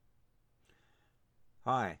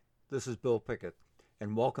Hi, this is Bill Pickett,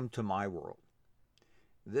 and welcome to my world.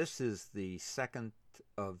 This is the second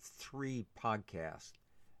of three podcasts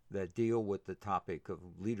that deal with the topic of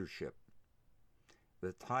leadership.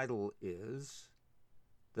 The title is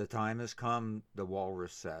 "The Time Has Come," the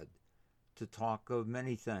walrus said, to talk of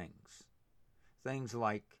many things. Things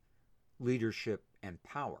like leadership and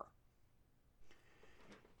power.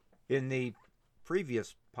 In the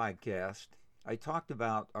previous podcast, I talked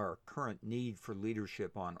about our current need for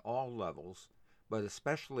leadership on all levels, but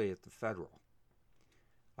especially at the federal.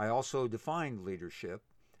 I also defined leadership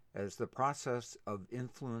as the process of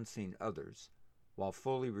influencing others while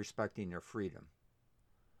fully respecting their freedom.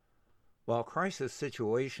 While crisis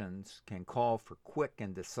situations can call for quick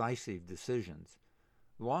and decisive decisions,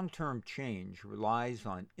 long-term change relies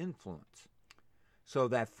on influence, so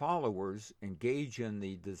that followers engage in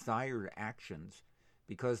the desired actions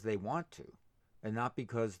because they want to, and not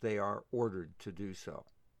because they are ordered to do so.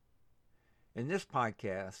 In this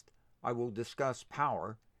podcast, I will discuss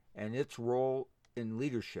power and its role in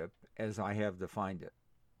leadership as I have defined it.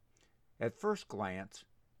 At first glance,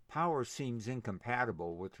 power seems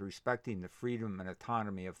incompatible with respecting the freedom and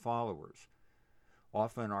autonomy of followers.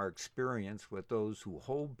 Often our experience with those who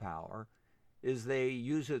hold power is they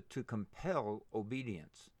use it to compel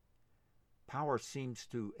obedience. Power seems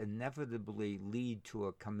to inevitably lead to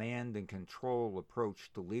a command and control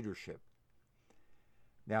approach to leadership.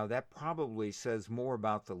 Now, that probably says more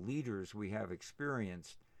about the leaders we have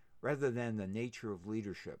experienced rather than the nature of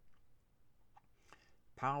leadership.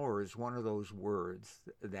 Power is one of those words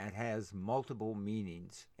that has multiple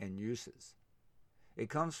meanings and uses. It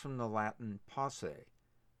comes from the Latin posse,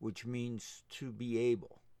 which means to be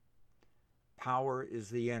able. Power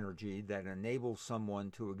is the energy that enables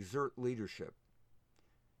someone to exert leadership.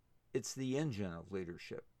 It's the engine of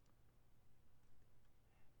leadership.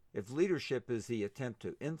 If leadership is the attempt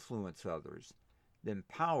to influence others, then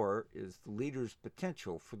power is the leader's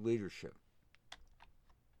potential for leadership.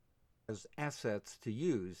 As assets to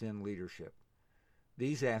use in leadership.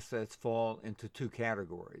 These assets fall into two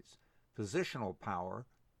categories: positional power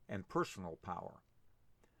and personal power.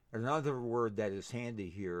 Another word that is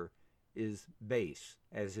handy here is base,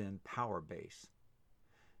 as in power base.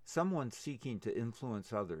 Someone seeking to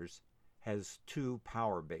influence others has two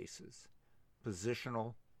power bases: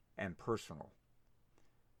 positional and personal.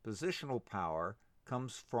 Positional power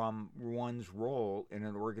comes from one's role in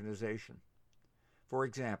an organization. For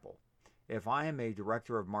example, if I am a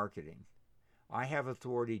director of marketing, I have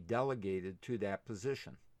authority delegated to that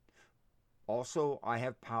position. Also, I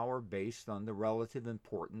have power based on the relative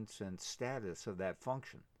importance and status of that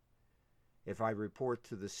function. If I report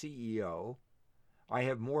to the CEO, I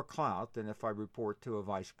have more clout than if I report to a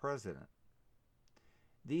vice president.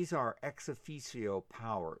 These are ex officio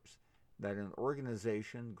powers that an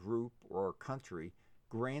organization, group, or country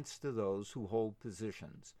grants to those who hold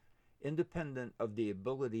positions, independent of the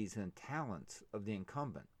abilities and talents of the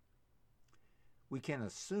incumbent. We can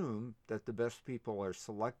assume that the best people are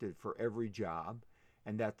selected for every job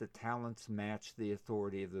and that the talents match the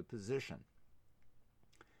authority of the position.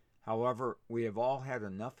 However, we have all had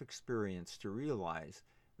enough experience to realize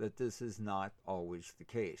that this is not always the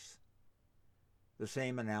case. The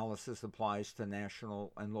same analysis applies to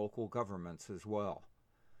national and local governments as well.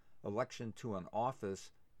 Election to an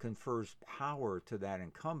office confers power to that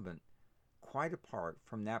incumbent quite apart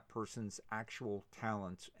from that person's actual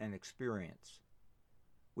talents and experience.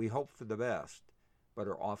 We hope for the best, but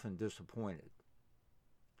are often disappointed.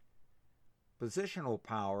 Positional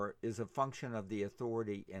power is a function of the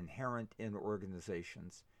authority inherent in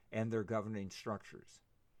organizations and their governing structures.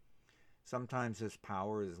 Sometimes this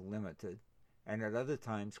power is limited, and at other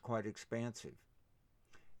times quite expansive.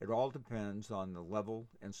 It all depends on the level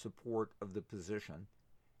and support of the position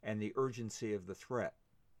and the urgency of the threat.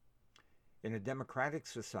 In a democratic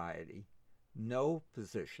society, no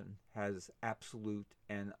position has absolute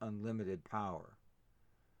and unlimited power.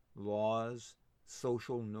 Laws,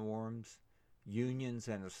 social norms, unions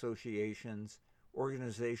and associations,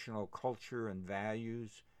 organizational culture and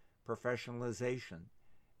values, professionalization,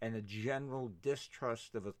 and a general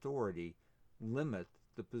distrust of authority limit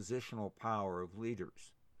the positional power of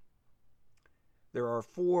leaders. There are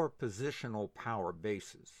four positional power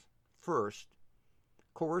bases. First,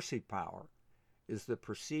 coercive power is the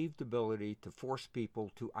perceived ability to force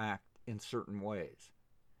people to act in certain ways.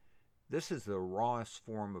 This is the rawest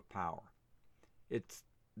form of power. It's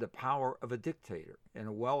the power of a dictator in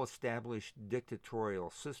a well-established dictatorial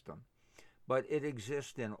system, but it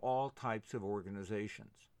exists in all types of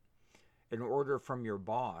organizations. An order from your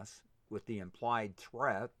boss with the implied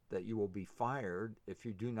threat that you will be fired if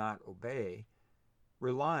you do not obey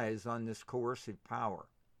relies on this coercive power.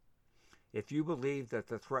 If you believe that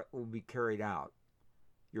the threat will be carried out,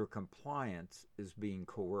 your compliance is being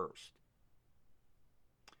coerced.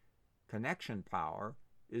 Connection power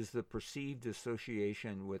is the perceived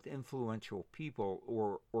association with influential people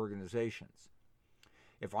or organizations.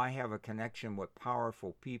 If I have a connection with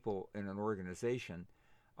powerful people in an organization,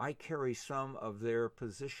 I carry some of their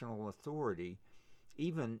positional authority,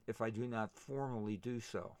 even if I do not formally do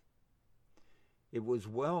so. It was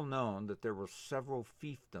well known that there were several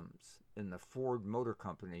fiefdoms in the Ford Motor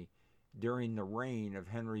Company during the reign of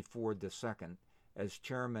Henry Ford II as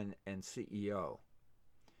chairman and CEO.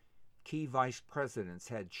 Key vice presidents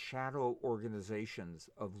had shadow organizations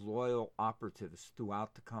of loyal operatives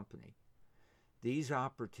throughout the company. These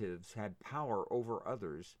operatives had power over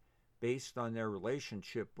others based on their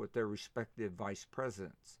relationship with their respective vice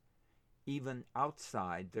presidents, even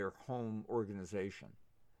outside their home organization.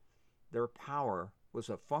 Their power was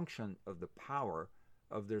a function of the power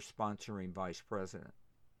of their sponsoring vice president.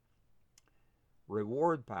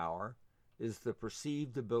 Reward power is the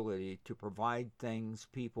perceived ability to provide things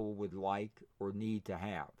people would like or need to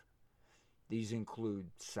have. These include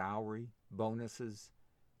salary, bonuses,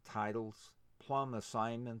 titles, plum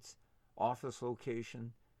assignments, office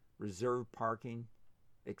location, reserved parking,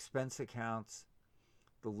 expense accounts.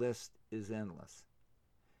 The list is endless.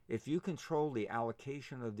 If you control the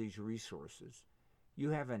allocation of these resources, you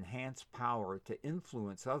have enhanced power to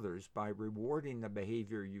influence others by rewarding the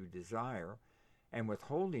behavior you desire and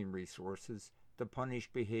withholding resources to punish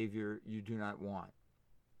behavior you do not want.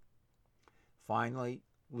 Finally,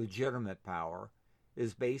 legitimate power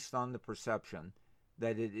is based on the perception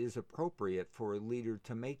that it is appropriate for a leader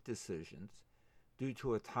to make decisions due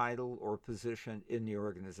to a title or position in the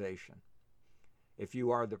organization. If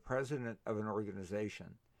you are the president of an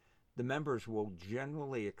organization, the members will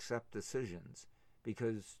generally accept decisions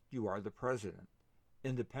because you are the president,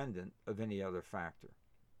 independent of any other factor.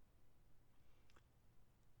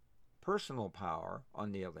 Personal power,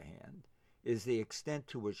 on the other hand, is the extent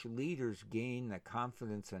to which leaders gain the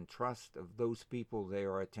confidence and trust of those people they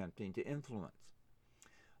are attempting to influence.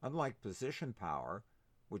 Unlike position power,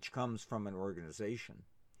 which comes from an organization,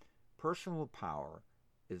 personal power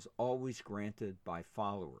is always granted by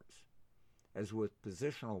followers. As with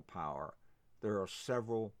positional power, there are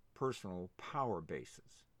several personal power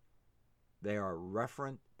bases. They are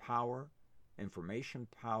referent power, information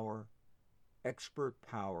power, expert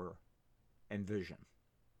power, and vision.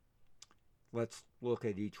 Let's look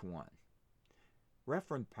at each one.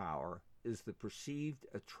 Referent power is the perceived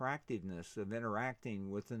attractiveness of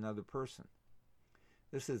interacting with another person.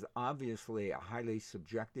 This is obviously a highly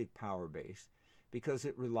subjective power base because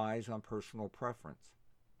it relies on personal preference.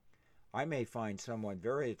 I may find someone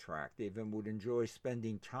very attractive and would enjoy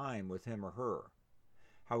spending time with him or her.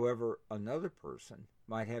 However, another person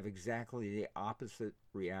might have exactly the opposite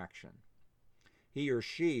reaction. He or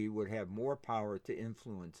she would have more power to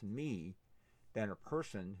influence me than a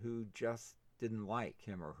person who just didn't like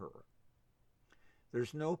him or her.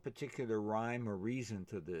 There's no particular rhyme or reason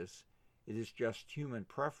to this. It is just human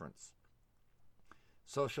preference.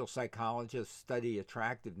 Social psychologists study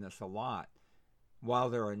attractiveness a lot. While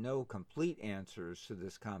there are no complete answers to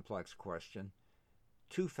this complex question,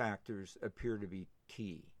 two factors appear to be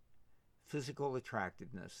key: physical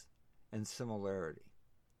attractiveness and similarity.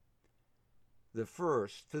 The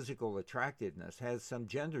first, physical attractiveness, has some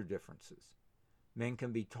gender differences. Men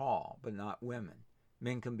can be tall, but not women.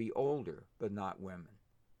 Men can be older, but not women.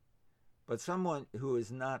 But someone who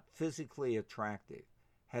is not physically attractive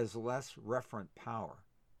has less referent power.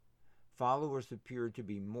 Followers appear to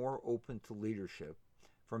be more open to leadership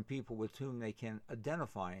from people with whom they can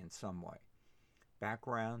identify in some way.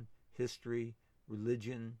 Background, history,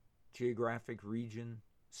 religion, geographic region,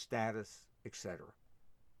 status, etc.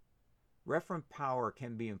 Referent power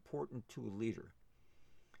can be important to a leader,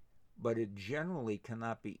 but it generally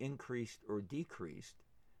cannot be increased or decreased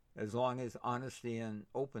as long as honesty and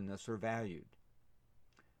openness are valued.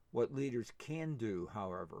 What leaders can do,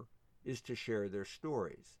 however, is to share their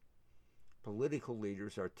stories. Political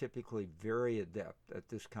leaders are typically very adept at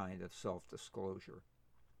this kind of self-disclosure.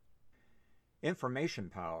 Information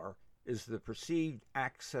power is the perceived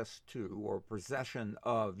access to or possession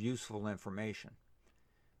of useful information.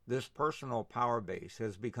 This personal power base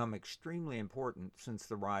has become extremely important since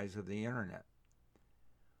the rise of the Internet.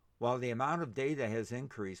 While the amount of data has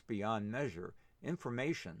increased beyond measure,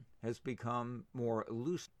 information has become more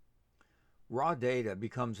elusive. Raw data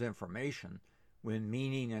becomes information when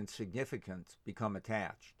meaning and significance become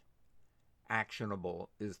attached. Actionable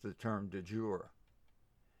is the term du jour.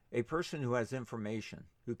 A person who has information,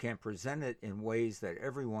 who can present it in ways that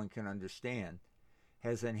everyone can understand,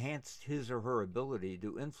 has enhanced his or her ability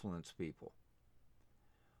to influence people.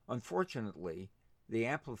 Unfortunately, the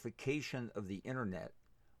amplification of the internet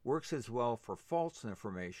works as well for false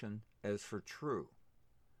information as for true.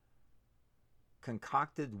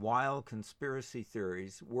 Concocted wild conspiracy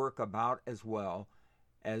theories work about as well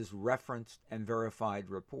as referenced and verified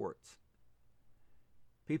reports.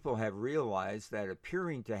 People have realized that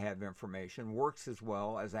appearing to have information works as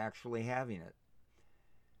well as actually having it.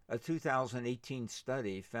 A 2018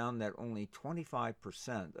 study found that only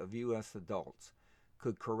 25% of U.S. adults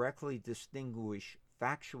could correctly distinguish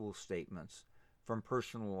factual statements from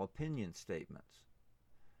personal opinion statements.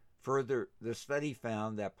 Further, the study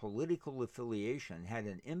found that political affiliation had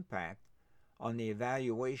an impact on the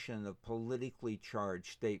evaluation of politically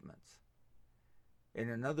charged statements. In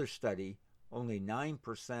another study, only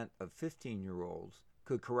 9% of 15-year-olds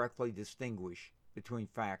could correctly distinguish between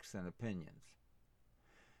facts and opinions.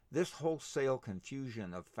 This wholesale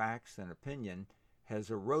confusion of facts and opinion has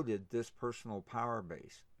eroded this personal power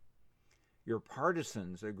base. Your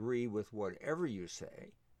partisans agree with whatever you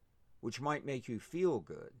say, which might make you feel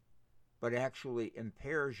good, but actually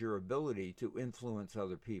impairs your ability to influence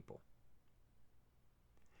other people.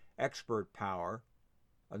 Expert power,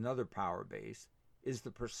 another power base, is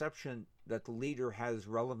the perception that the leader has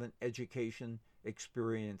relevant education,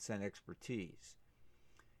 experience, and expertise.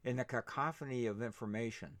 In the cacophony of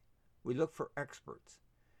information, we look for experts.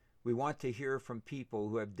 We want to hear from people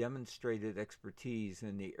who have demonstrated expertise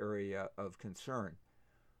in the area of concern.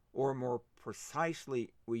 Or more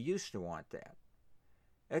precisely, we used to want that.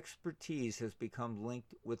 Expertise has become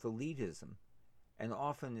linked with elitism and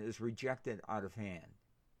often is rejected out of hand.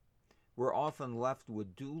 We're often left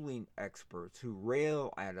with dueling experts who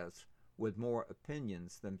rail at us with more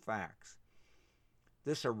opinions than facts.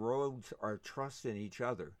 This erodes our trust in each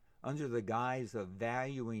other under the guise of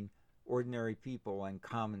valuing ordinary people and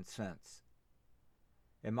common sense.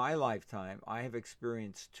 In my lifetime, I have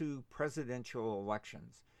experienced 2 presidential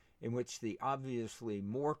elections in which the obviously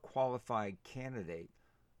more qualified candidate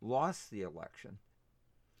lost the election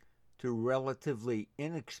to relatively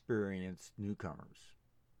inexperienced newcomers.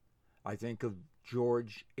 I think of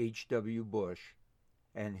George H.W. Bush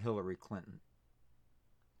and Hillary Clinton.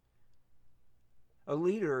 A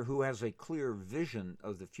leader who has a clear vision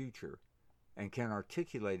of the future and can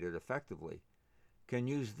articulate it effectively can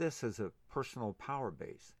use this as a personal power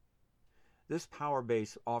base. This power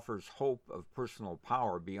base offers hope of personal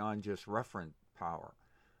power beyond just referent power.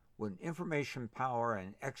 When information power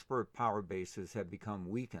and expert power bases have become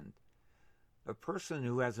weakened, a person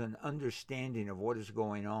who has an understanding of what is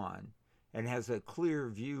going on and has a clear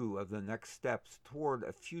view of the next steps toward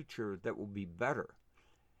a future that will be better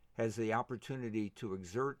has the opportunity to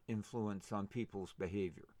exert influence on people's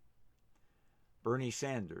behavior. Bernie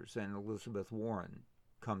Sanders and Elizabeth Warren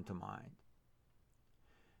come to mind.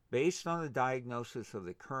 Based on the diagnosis of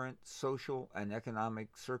the current social and economic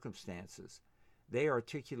circumstances, they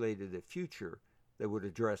articulated a future that would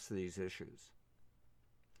address these issues.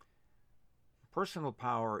 Personal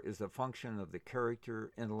power is a function of the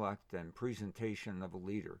character, intellect, and presentation of a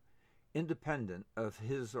leader, independent of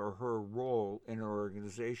his or her role in an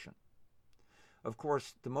organization. Of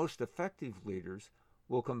course, the most effective leaders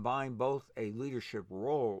will combine both a leadership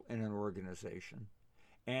role in an organization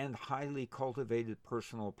and highly cultivated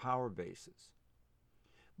personal power bases.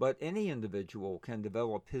 But any individual can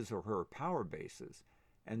develop his or her power bases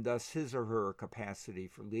and thus his or her capacity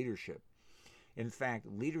for leadership. In fact,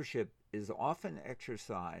 leadership is often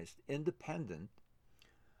exercised independent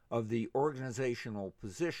of the organizational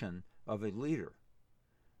position of a leader.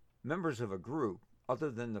 Members of a group, other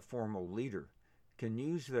than the formal leader, can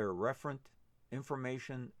use their referent,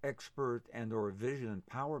 information, expert, and/or vision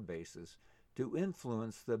power bases to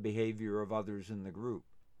influence the behavior of others in the group.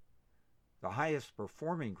 The highest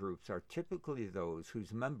performing groups are typically those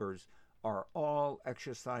whose members are all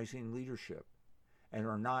exercising leadership and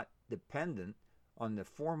are not dependent on the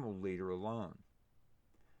formal leader alone.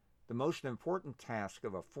 The most important task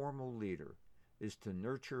of a formal leader is to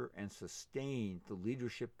nurture and sustain the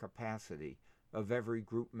leadership capacity of every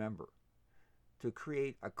group member, to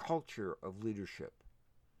create a culture of leadership.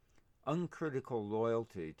 Uncritical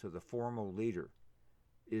loyalty to the formal leader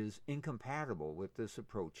is incompatible with this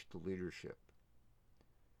approach to leadership.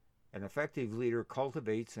 An effective leader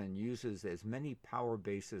cultivates and uses as many power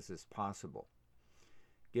bases as possible.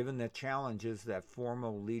 Given the challenges that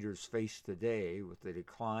formal leaders face today with the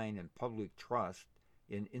decline in public trust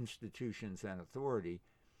in institutions and authority,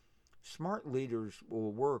 smart leaders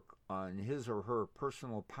will work on his or her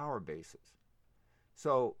personal power bases.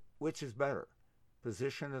 So, Which is better,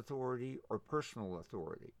 position authority or personal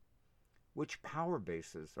authority? Which power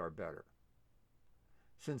bases are better?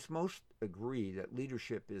 Since most agree that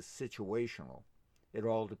leadership is situational, it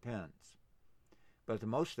all depends. But the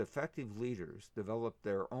most effective leaders develop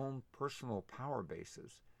their own personal power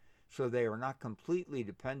bases, so they are not completely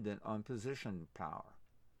dependent on position power.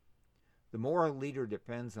 The more a leader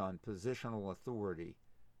depends on positional authority,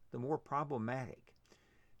 the more problematic.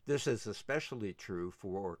 This is especially true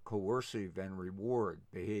for coercive and reward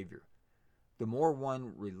behavior. The more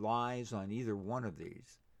one relies on either one of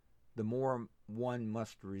these, the more one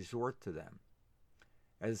must resort to them.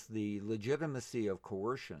 As the legitimacy of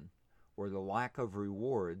coercion or the lack of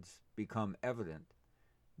rewards become evident,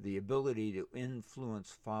 the ability to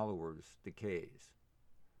influence followers decays.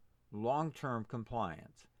 Long-term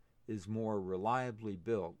compliance is more reliably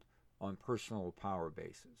built on personal power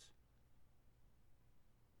bases.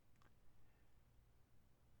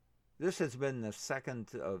 This has been the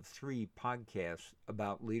second of 3 podcasts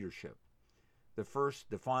about leadership. The first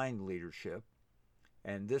defined leadership,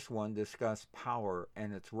 and this one discussed power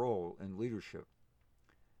and its role in leadership.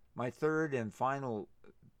 My third and final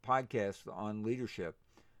podcast on leadership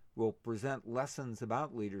will present lessons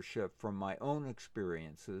about leadership from my own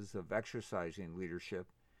experiences of exercising leadership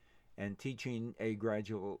and teaching a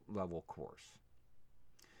graduate level course.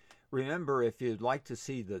 Remember, if you'd like to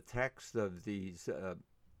see the text of these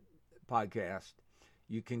podcasts,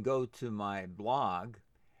 you can go to my blog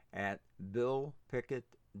at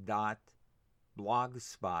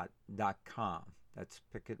billpickett.blogspot.com. That's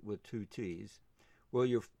Pickett with 2 T's, where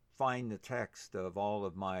you'll find the text of all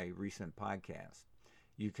of my recent podcasts.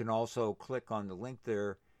 You can also click on the link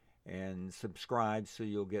there and subscribe so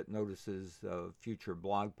you'll get notices of future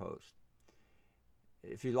blog posts.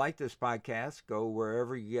 If you like this podcast, go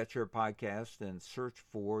wherever you get your podcast and search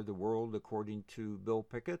for The World According to Bill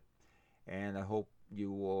Pickett. And I hope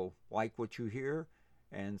you will like what you hear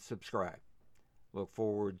and subscribe. Look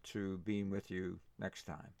forward to being with you next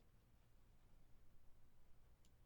time.